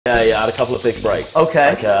Yeah, yeah, I had a couple of big breaks.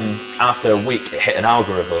 Okay. Like, after a week, it hit an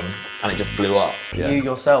algorithm and it just blew up. Yeah. You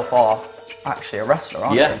yourself are actually a wrestler,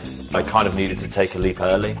 aren't you? Yeah. I kind of needed to take a leap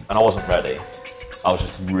early, and I wasn't ready. I was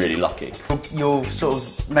just really lucky. You're sort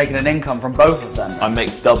of making an income from both of them. I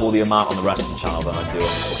make double the amount on the wrestling channel than I do on the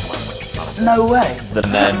football channel. No way. And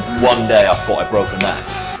then one day I thought I broke a neck.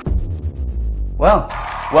 Well,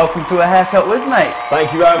 welcome to A Haircut With, mate.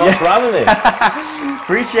 Thank you very much for having me.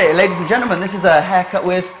 Appreciate it, ladies and gentlemen. This is A Haircut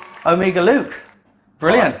With Omega Luke.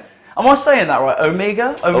 Brilliant. Right. Am I saying that right?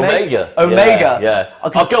 Omega? Omega. Omega. Yeah.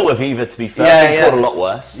 I'll go with either, to be fair. Yeah, I've been called a lot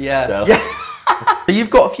worse. Yeah. So. So you've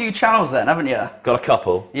got a few channels then, haven't you? Got a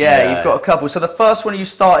couple. Yeah, you've got a couple. So the first one you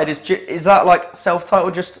started is that like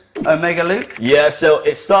self-titled, just Omega Luke? Yeah, so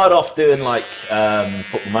it started off doing like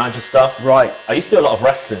football manager stuff. Right. I used to do a lot of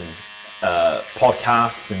wrestling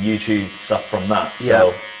podcasts and YouTube stuff from that. So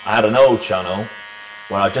Yeah. I had an old channel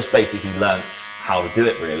where I just basically learnt how to do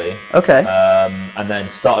it really. Okay. And then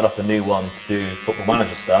started up a new one to do football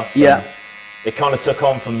manager stuff. Yeah. It kind of took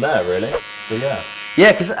on from there really. So yeah.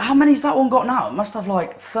 Yeah, because how many's that one got now? It must have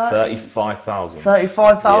like 35,000.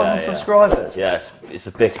 35,000 Yeah. subscribers. Yes, it's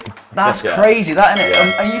a big. That's yeah. crazy, that isn't it?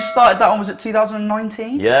 Yeah. And you started that one, was it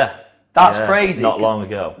 2019? Yeah. That's Yeah, crazy. Not long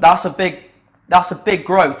ago. That's a big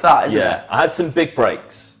growth, that, isn't it? Yeah, I had some big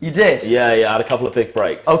breaks. You did? Yeah, yeah, I had a couple of big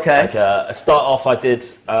breaks. Okay. Like, I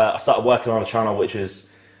started working on a channel which is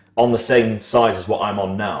on the same size as what I'm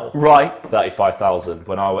on now. Right. 35,000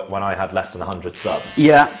 when I had less than 100 subs.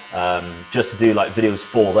 Yeah. Just to do like videos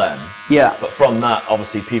for them. Yeah. But from that,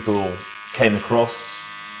 obviously people came across,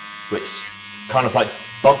 which kind of like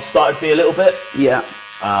bump started me a little bit. Yeah.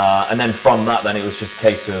 And then from that, then it was just a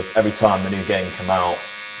case of every time the new game came out,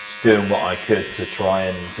 just doing what I could to try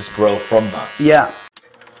and just grow from that. Yeah.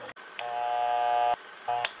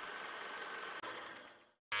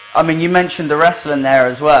 I mean, you mentioned the wrestling there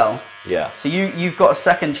as well. Yeah. So you've got a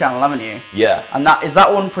second channel, haven't you? Yeah. And is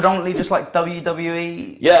that one predominantly just like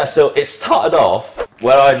WWE? Yeah, so it started off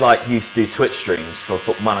where I like used to do Twitch streams for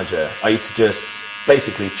Football Manager. I used to just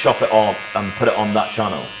basically chop it off and put it on that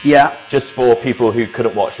channel. Yeah. Just for people who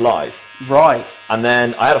couldn't watch live. Right. And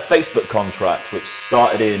then I had a Facebook contract which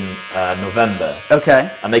started in November.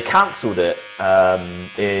 Okay. And they cancelled it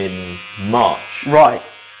in March. Right.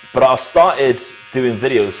 But I started doing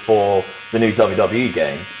videos for the new WWE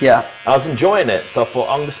game. Yeah. I was enjoying it, so I thought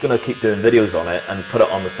I'm just going to keep doing videos on it and put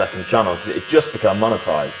it on the second channel because it just became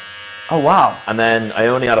monetized. Oh wow. And then I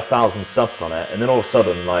only had 1,000 subs on it, and then all of a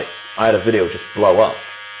sudden, like, I had a video just blow up.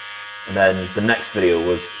 And then the next video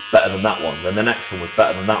was better than that one, then the next one was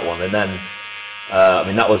better than that one, and then, I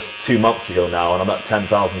mean, that was 2 months ago now, and I'm at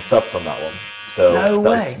 10,000 subs on that one. So no that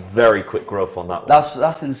way. was very quick growth on that one.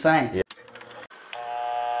 That's insane. Yeah.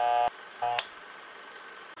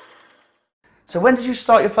 So when did you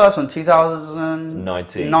start your first one?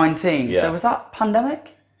 2019. 19. Yeah. So was that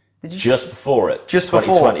pandemic? Did you just before it. Just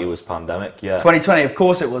before. 2020 was pandemic. Yeah. 2020, of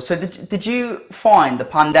course it was. So did you find the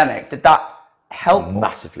pandemic? Did that help?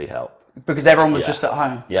 Massively help. Because everyone was just at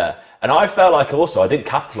home. Yeah. And I felt like also I didn't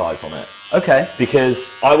capitalize on it. Okay. Because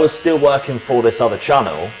I was still working for this other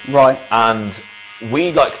channel. Right. And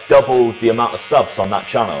we like doubled the amount of subs on that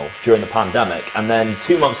channel during the pandemic. And then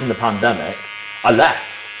 2 months in the pandemic, I left.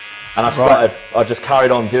 And I just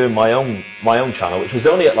carried on doing my own channel, which was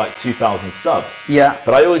only at like 2,000 subs. Yeah.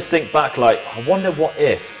 But I always think back like, I wonder what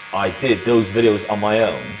if I did those videos on my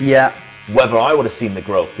own. Yeah. Whether I would have seen the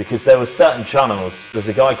growth, because there were certain channels. There's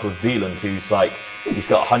a guy called Zealand who's like, he's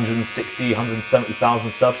got 160, 170,000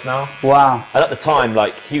 subs now. Wow. And at the time,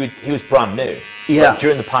 like he was brand new. Yeah. But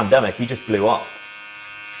during the pandemic, he just blew up.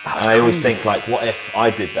 That's and I always crazy. think like, what if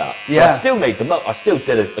I did that? Yeah. But I still made them up. I still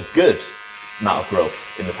did a good amount of growth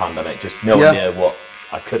in the pandemic, just nowhere near what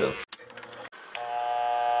I could have.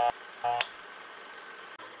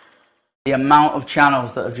 The amount of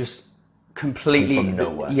channels that have just completely from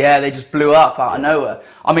nowhere. Yeah, they just blew up out of nowhere.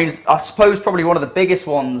 I mean, I suppose probably one of the biggest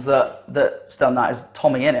ones that's done that is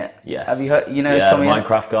Tommy Innit. Yes. Have you heard? You know, yeah, Tommy the Innit?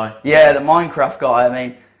 Minecraft guy. Yeah, the Minecraft guy. I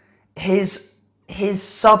mean, his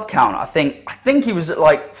sub count. I think he was at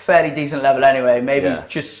like fairly decent level anyway. Maybe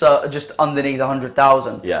just underneath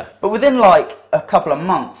 100,000. Yeah. But within like a couple of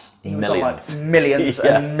months, he was on like millions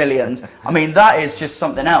and millions. I mean, that is just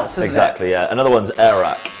something else, isn't it? Exactly. Yeah. Another one's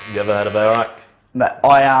Arak. You ever heard of Arak?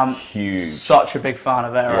 I am huge. Such a big fan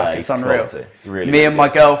of Arak. Yeah, it's unreal. Really, Me and my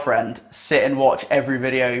girlfriend sit and watch every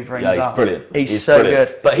video he brings up. Yeah, he's brilliant. He's so brilliant.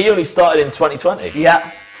 good. But he only started in 2020.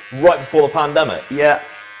 Yeah. Right before the pandemic. Yeah.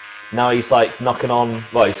 Now he's like knocking on,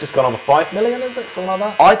 well, he's just gone on 5 million, is it? Something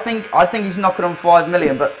like that? I think he's knocking on 5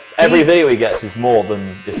 million, but every video he gets is more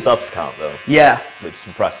than his subs count though. Yeah. Which is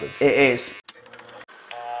impressive. It is.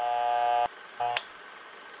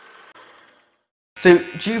 So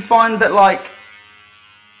do you find that like,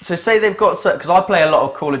 so say they've got, because I play a lot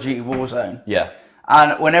of Call of Duty Warzone. Yeah.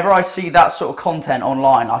 And whenever I see that sort of content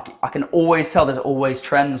online, I can always tell there's always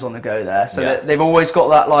trends on the go there. So they've always got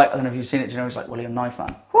that, like, I don't know if you've seen it, do you know, it's like William Knife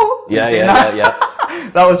Man. Yeah.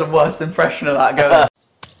 That was the worst impression of that going.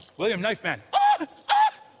 William Knife Man.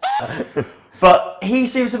 But he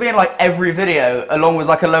seems to be in like every video, along with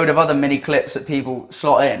like a load of other mini clips that people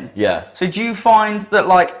slot in. Yeah. So do you find that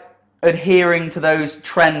like adhering to those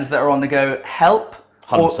trends that are on the go help?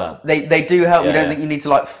 100%. They do help. You don't Yeah. think you need to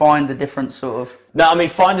like find the different sort of... No, I mean,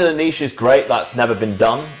 finding a niche is great. That's never been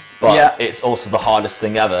done. But it's also the hardest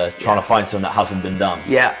thing ever, trying to find something that hasn't been done.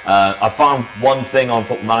 Yeah. I found one thing on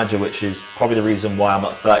Football Manager, which is probably the reason why I'm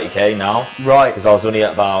at 30k now. Right. Because I was only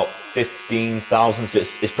at about 15,000, so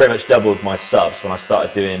it's pretty much doubled my subs when I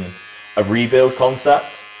started doing a rebuild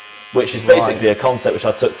concept, which is basically a concept which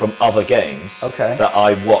I took from other games that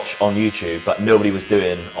I watch on YouTube, but nobody was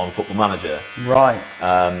doing on Football Manager. Right.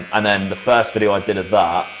 And then the first video I did of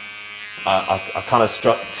that, I kind of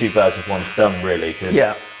struck two birds with one stone, really,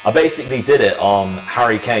 because I basically did it on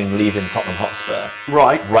Harry Kane leaving Tottenham Hotspur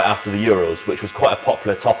right after the Euros, which was quite a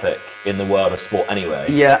popular topic in the world of sport anyway.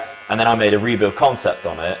 Yeah. And then I made a rebuild concept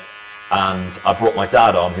on it, and I brought my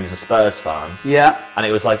dad on, who's a Spurs fan. Yeah. And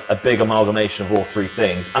it was like a big amalgamation of all three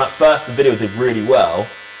things. And at first the video did really well,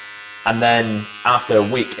 and then after a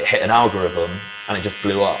week it hit an algorithm and it just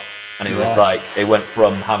blew up. And it was like, it went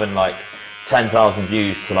from having like 10,000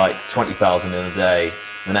 views to like 20,000 in a day.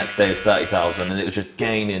 The next day was 30,000, and it was just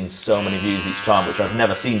gaining so many views each time, which I've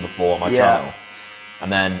never seen before on my channel.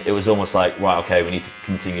 And then it was almost like, right, okay, we need to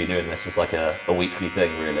continue doing this as like a weekly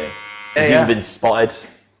thing, really. He's even been spotted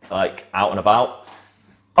like out and about.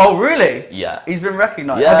 Oh, really? Yeah. He's been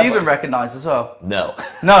recognised. Yeah, Have you been recognised as well? No.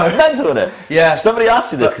 No. Mental, isn't it? Yeah. Somebody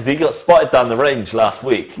asked you this because he got spotted down the range last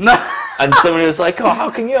week. No. And somebody was like, oh,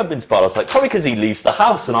 how can you have been spotted? I was like, probably because he leaves the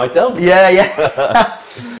house and I don't. Yeah, yeah.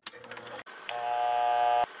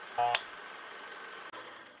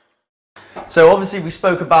 So obviously we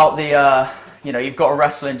spoke about the, you know, you've got a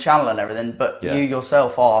wrestling channel and everything, but you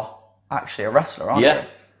yourself are actually a wrestler, aren't you?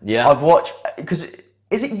 Yeah. I've watched, because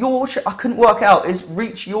is it your, I couldn't work out, is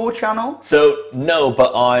Reach your channel? So no,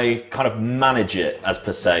 but I kind of manage it as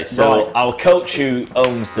per se. So our coach who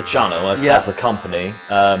owns the channel as the company,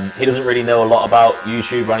 he doesn't really know a lot about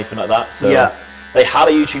YouTube or anything like that. So they had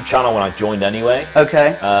a YouTube channel when I joined anyway.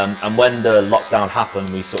 Okay. And when the lockdown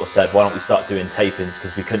happened, we sort of said, why don't we start doing tapings,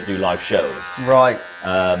 because we couldn't do live shows. Right.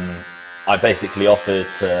 I basically offered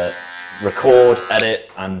to record,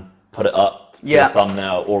 edit, and put it up, do a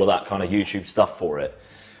thumbnail, all of that kind of YouTube stuff for it,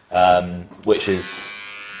 which is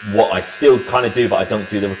what I still kind of do, but I don't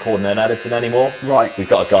do the recording and editing anymore. Right. We've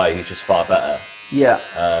got a guy who's just far better. Yeah.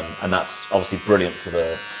 And that's obviously brilliant for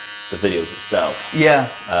the videos itself. Yeah.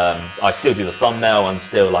 I still do the thumbnail and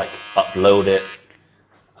still like upload it,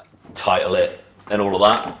 title it, and all of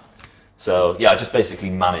that. So yeah, I just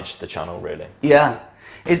basically manage the channel, really. Yeah.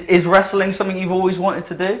 Is wrestling something you've always wanted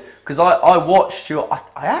to do? Because I watched your,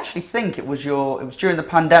 I actually think it was during the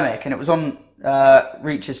pandemic, and it was on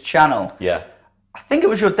Reach's channel. Yeah. I think it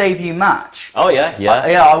was your debut match. Oh yeah, yeah.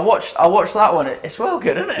 Yeah, I watched that one. It's well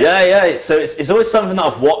good, isn't it? Yeah, yeah. So it's always something that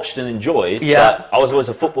I've watched and enjoyed. Yeah. But I was always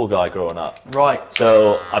a football guy growing up. Right.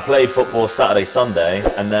 So I played football Saturday, Sunday,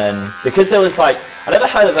 and then because there was like, I never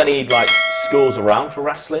heard of any like schools around for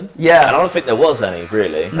wrestling. Yeah. And I don't think there was any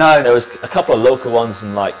really. No. There was a couple of local ones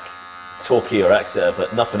in like Torquay or Exeter,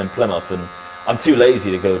 but nothing in Plymouth, and I'm too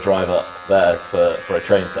lazy to go drive up there for a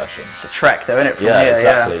training session. It's a trek though, isn't it, from yeah, here?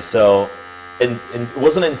 exactly. Yeah. So it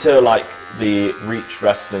wasn't until like the Reach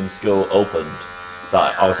Wrestling School opened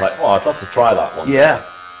that I was like, oh, I'd love to try that one. Yeah.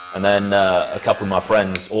 And then a couple of my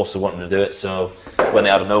friends also wanted to do it, so when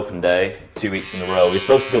they had an open day 2 weeks in a row, we were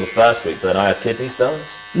supposed to go the first week, but then I had kidney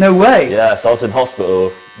stones. No way. Yeah, so I was in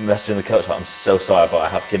hospital messaging the coach like, I'm so sorry, but I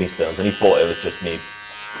have kidney stones, and he thought it was just me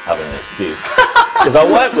having an excuse. Because I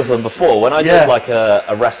worked with them before. When I did like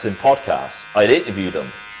a wrestling podcast, I'd interviewed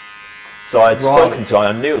them. So I'd spoken to them,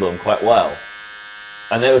 I knew them quite well.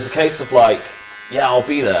 And it was a case of like, yeah, I'll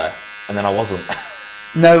be there. And then I wasn't.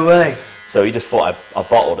 No way. So he just thought I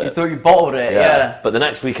bottled it. You thought you bottled it, yeah. But the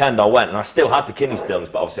next weekend I went, and I still had the kidney stones,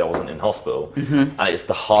 but obviously I wasn't in hospital. And it's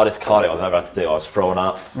the hardest cardio I've ever had to do. I was throwing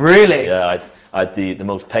up. Really? Yeah, I had the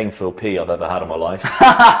most painful pee I've ever had in my life.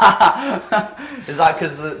 Is that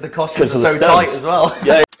because the costumes are so stones. tight as well?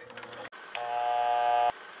 Yeah.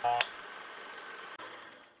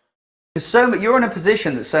 You're in a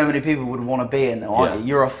position that so many people would want to be in, though, aren't you?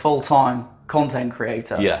 You're a full-time content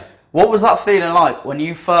creator. Yeah. What was that feeling like when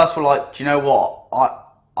you first were like, do you know what?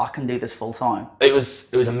 I can do this full time? It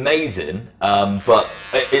was amazing, but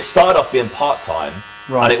it started off being part-time,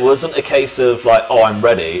 Right. and it wasn't a case of like, oh, I'm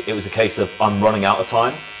ready. It was a case of I'm running out of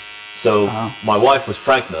time. So my wife was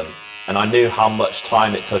pregnant, and I knew how much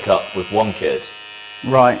time it took up with one kid,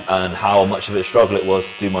 Right. and how much of a struggle it was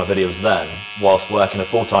to do my videos then, whilst working a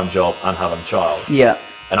full-time job and having a child. Yeah.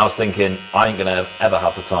 And I was thinking, I ain't gonna ever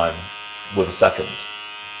have the time with a second.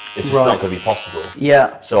 It's just Right. not gonna be possible.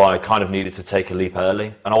 Yeah. So I kind of needed to take a leap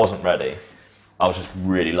early, and I wasn't ready. I was just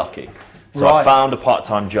really lucky. So I Right. found a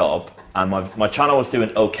part-time job, and my channel was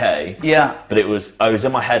doing okay. Yeah. But I was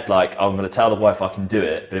in my head like, I'm going to tell the wife I can do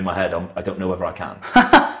it, but in my head, I don't know whether I can.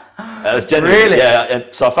 It was genuinely, Really? yeah. And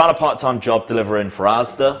so I found a part-time job delivering for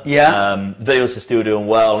Asda. Yeah. Videos are still doing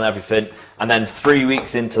well and everything. And then 3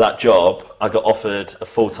 weeks into that job, I got offered a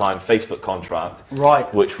full-time Facebook contract.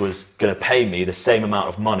 Right. Which was going to pay me the same amount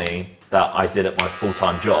of money that I did at my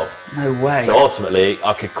full-time job. No way. So ultimately,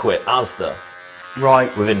 I could quit Asda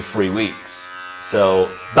Right. within 3 weeks. So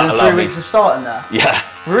that Within allowed 3 me. weeks of starting there? Yeah.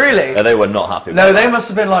 Really? Yeah, they were not happy. No, about they that. must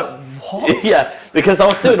have been like, what? Yeah, because I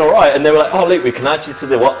was doing all right, and they were like, "Oh, Luke, we can add you to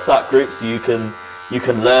the WhatsApp group so you can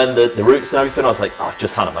learn the routes and everything." I was like, "Oh, I've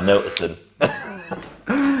just handed my notice in."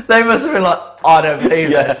 They must have been like, I don't believe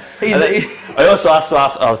Yeah. this. And then I also asked her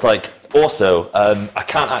after, I was like, also, I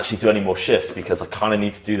can't actually do any more shifts because I kind of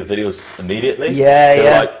need to do the videos immediately. Yeah, They're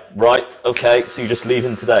yeah. like, right, okay, so you're just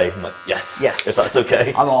leaving today? I'm like, yes, Yes. if that's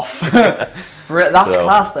okay. I'm off. That's So-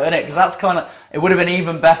 class though, isn't it? Because that's kind of, it would have been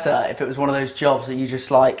even better if it was one of those jobs that you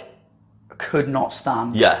just like could not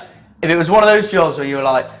stand. Yeah, If it was one of those jobs where you were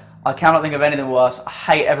like, I cannot think of anything worse, I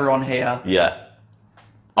hate everyone here. yeah,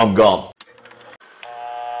 I'm gone.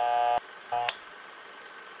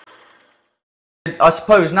 I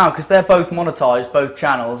suppose now, because they're both monetized, both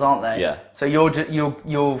channels, aren't they? Yeah. So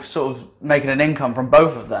you're sort of making an income from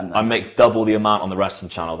both of them then? I make double the amount on the wrestling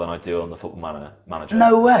channel than I do on the Football Manager.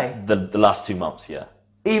 No way. The last 2 months, yeah.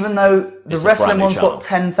 Even though the It's a wrestling brand new one's channel. got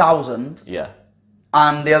 10,000 Yeah,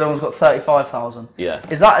 and the other one's got 35,000. yeah.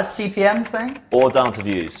 Is that a CPM thing? Or down to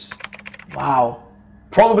views. Wow.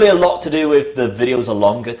 Probably a lot to do with the videos are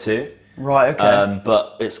longer too. Right, okay.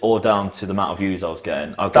 But it's all down to the amount of views I was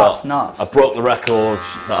getting. That's nuts. I broke the record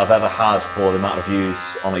that I've ever had for the amount of views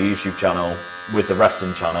on a YouTube channel with the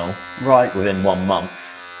wrestling channel Right. within 1 month.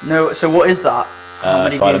 No, so what is that? How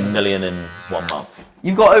many So I had views? 1 million in 1 month.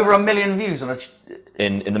 You've got over 1 million views on a...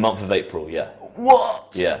 In the month of April, yeah.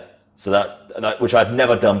 What? Yeah. So that which I'd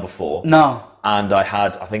never done before. No. And I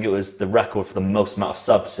think it was the record for the most amount of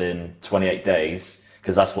subs in 28 days,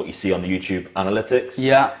 because that's what you see on the YouTube analytics.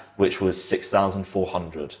 Yeah. Which was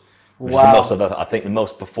 6,400. Which Wow. is the most I think the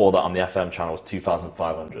most before that on the FM channel was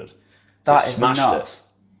 2,500. So That it is smashed nuts.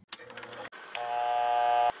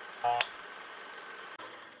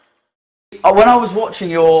 When I was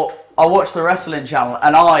watching I watched the wrestling channel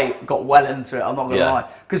and I got well into it, I'm not going to Yeah. lie.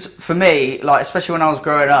 Because for me, like, especially when I was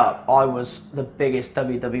growing up, I was the biggest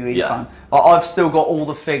WWE Yeah. fan. Like, I've still got all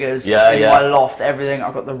the figures in my loft, everything.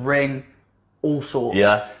 I've got the ring, all sorts.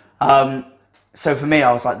 Yeah. So for me,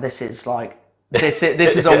 I was like, this is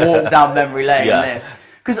a walk down memory lane. Yeah.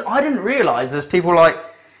 Because I didn't realise there's people like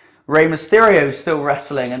Rey Mysterio still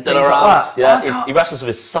wrestling and Still things around. like that. I Yeah. can't- He wrestles with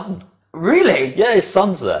his son. Really? Yeah, his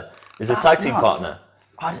son's there. He's a That's tag team nuts. partner.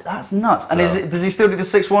 That's nuts. And does he still do the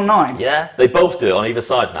 619? Yeah. They both do it on either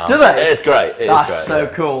side now. Do they? It's great. It is That's great. so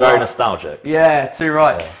cool. Very Wow. nostalgic. Yeah, too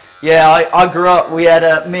right. Yeah, I grew up. We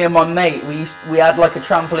had me and my mate. We had like a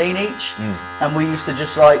trampoline each, and we used to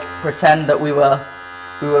just like pretend that we were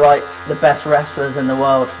like the best wrestlers in the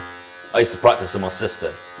world. I used to practice with my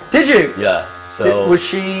sister. Did you? Yeah. So Was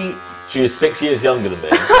she? she was 6 years younger than me.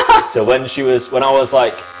 So when I was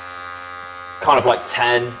like kind of like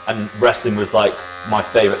 10 and wrestling was like my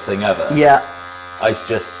favorite thing ever. Yeah.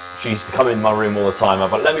 She used to come in my room all the time.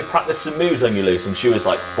 I'm like, let me practice some moves on you, Luce. And she was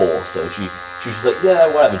like 4, so she was just like, yeah,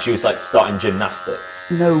 whatever. And she was like starting gymnastics.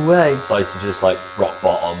 No way. So I used to just like rock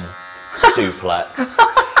bottom, suplex.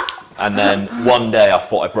 And then one day I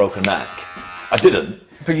thought I broke a neck. I didn't,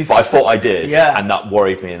 but I thought I did. Yeah. And that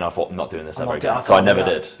worried me, and I thought, I'm not doing this ever again. So I never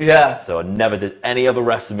did. Yeah. So I never did any other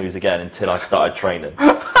wrestling moves again until I started training.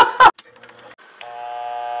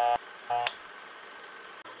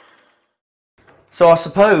 So I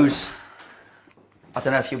suppose, I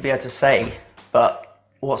don't know if you'll be able to say, but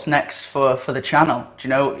what's next for the channel? Do you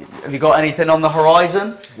know, have you got anything on the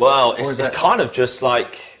horizon? Well, it's kind of just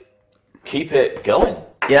like, keep it going.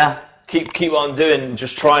 Yeah. Keep on doing,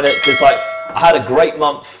 just trying it, because like, I had a great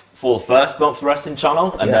month for the first month of the wrestling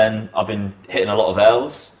channel, and then I've been hitting a lot of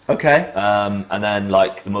L's. Okay. And then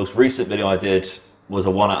like the most recent video I did was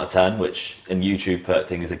a 1 out of 10, which in YouTube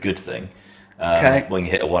thing is a good thing. when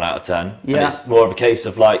you hit a 1 out of 10. Yeah. And it's more of a case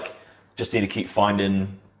of like, just need to keep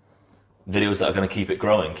finding videos that are going to keep it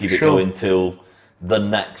growing, keep it going till the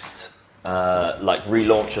next like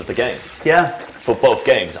relaunch of the game. Yeah. For both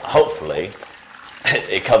games, hopefully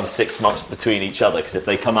it comes 6 months between each other, because if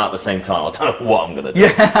they come out at the same time, I don't know what I'm going to do.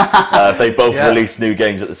 Yeah. If they both release new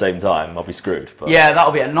games at the same time, I'll be screwed. But yeah,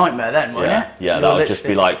 that'll be a nightmare then, won't it? Yeah, that would just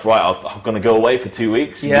be like, right, I'm going to go away for 2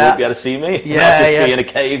 weeks, and you Yeah. won't be able to see me. Yeah, I'll just be in a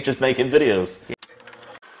cave just making videos.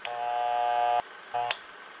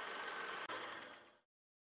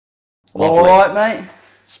 All right, mate.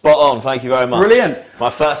 Spot on, thank you very much. Brilliant. My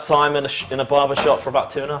first time in a barber shop for about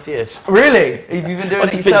 2.5 years. Really? Have you been doing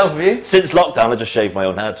it yourself, have you? Since lockdown, I just shaved my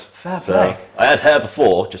own head. Fair play. I had hair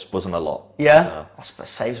before, just wasn't a lot. Yeah. So. I suppose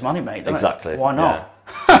it saves money, mate, doesn't Exactly. it? Why not?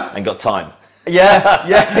 Yeah. Ain't got time.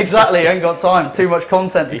 Yeah, exactly. Ain't got time. Too much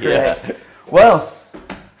content to create. Yeah. Well,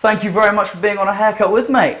 thank you very much for being on A Haircut With,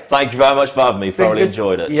 mate. Thank you very much for having me. Thoroughly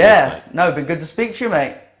enjoyed it. Yeah. Cheers, mate. No, been good to speak to you,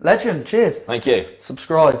 mate. Legend. Cheers. Thank you.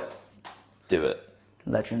 Subscribe. Do it.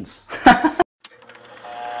 Legends.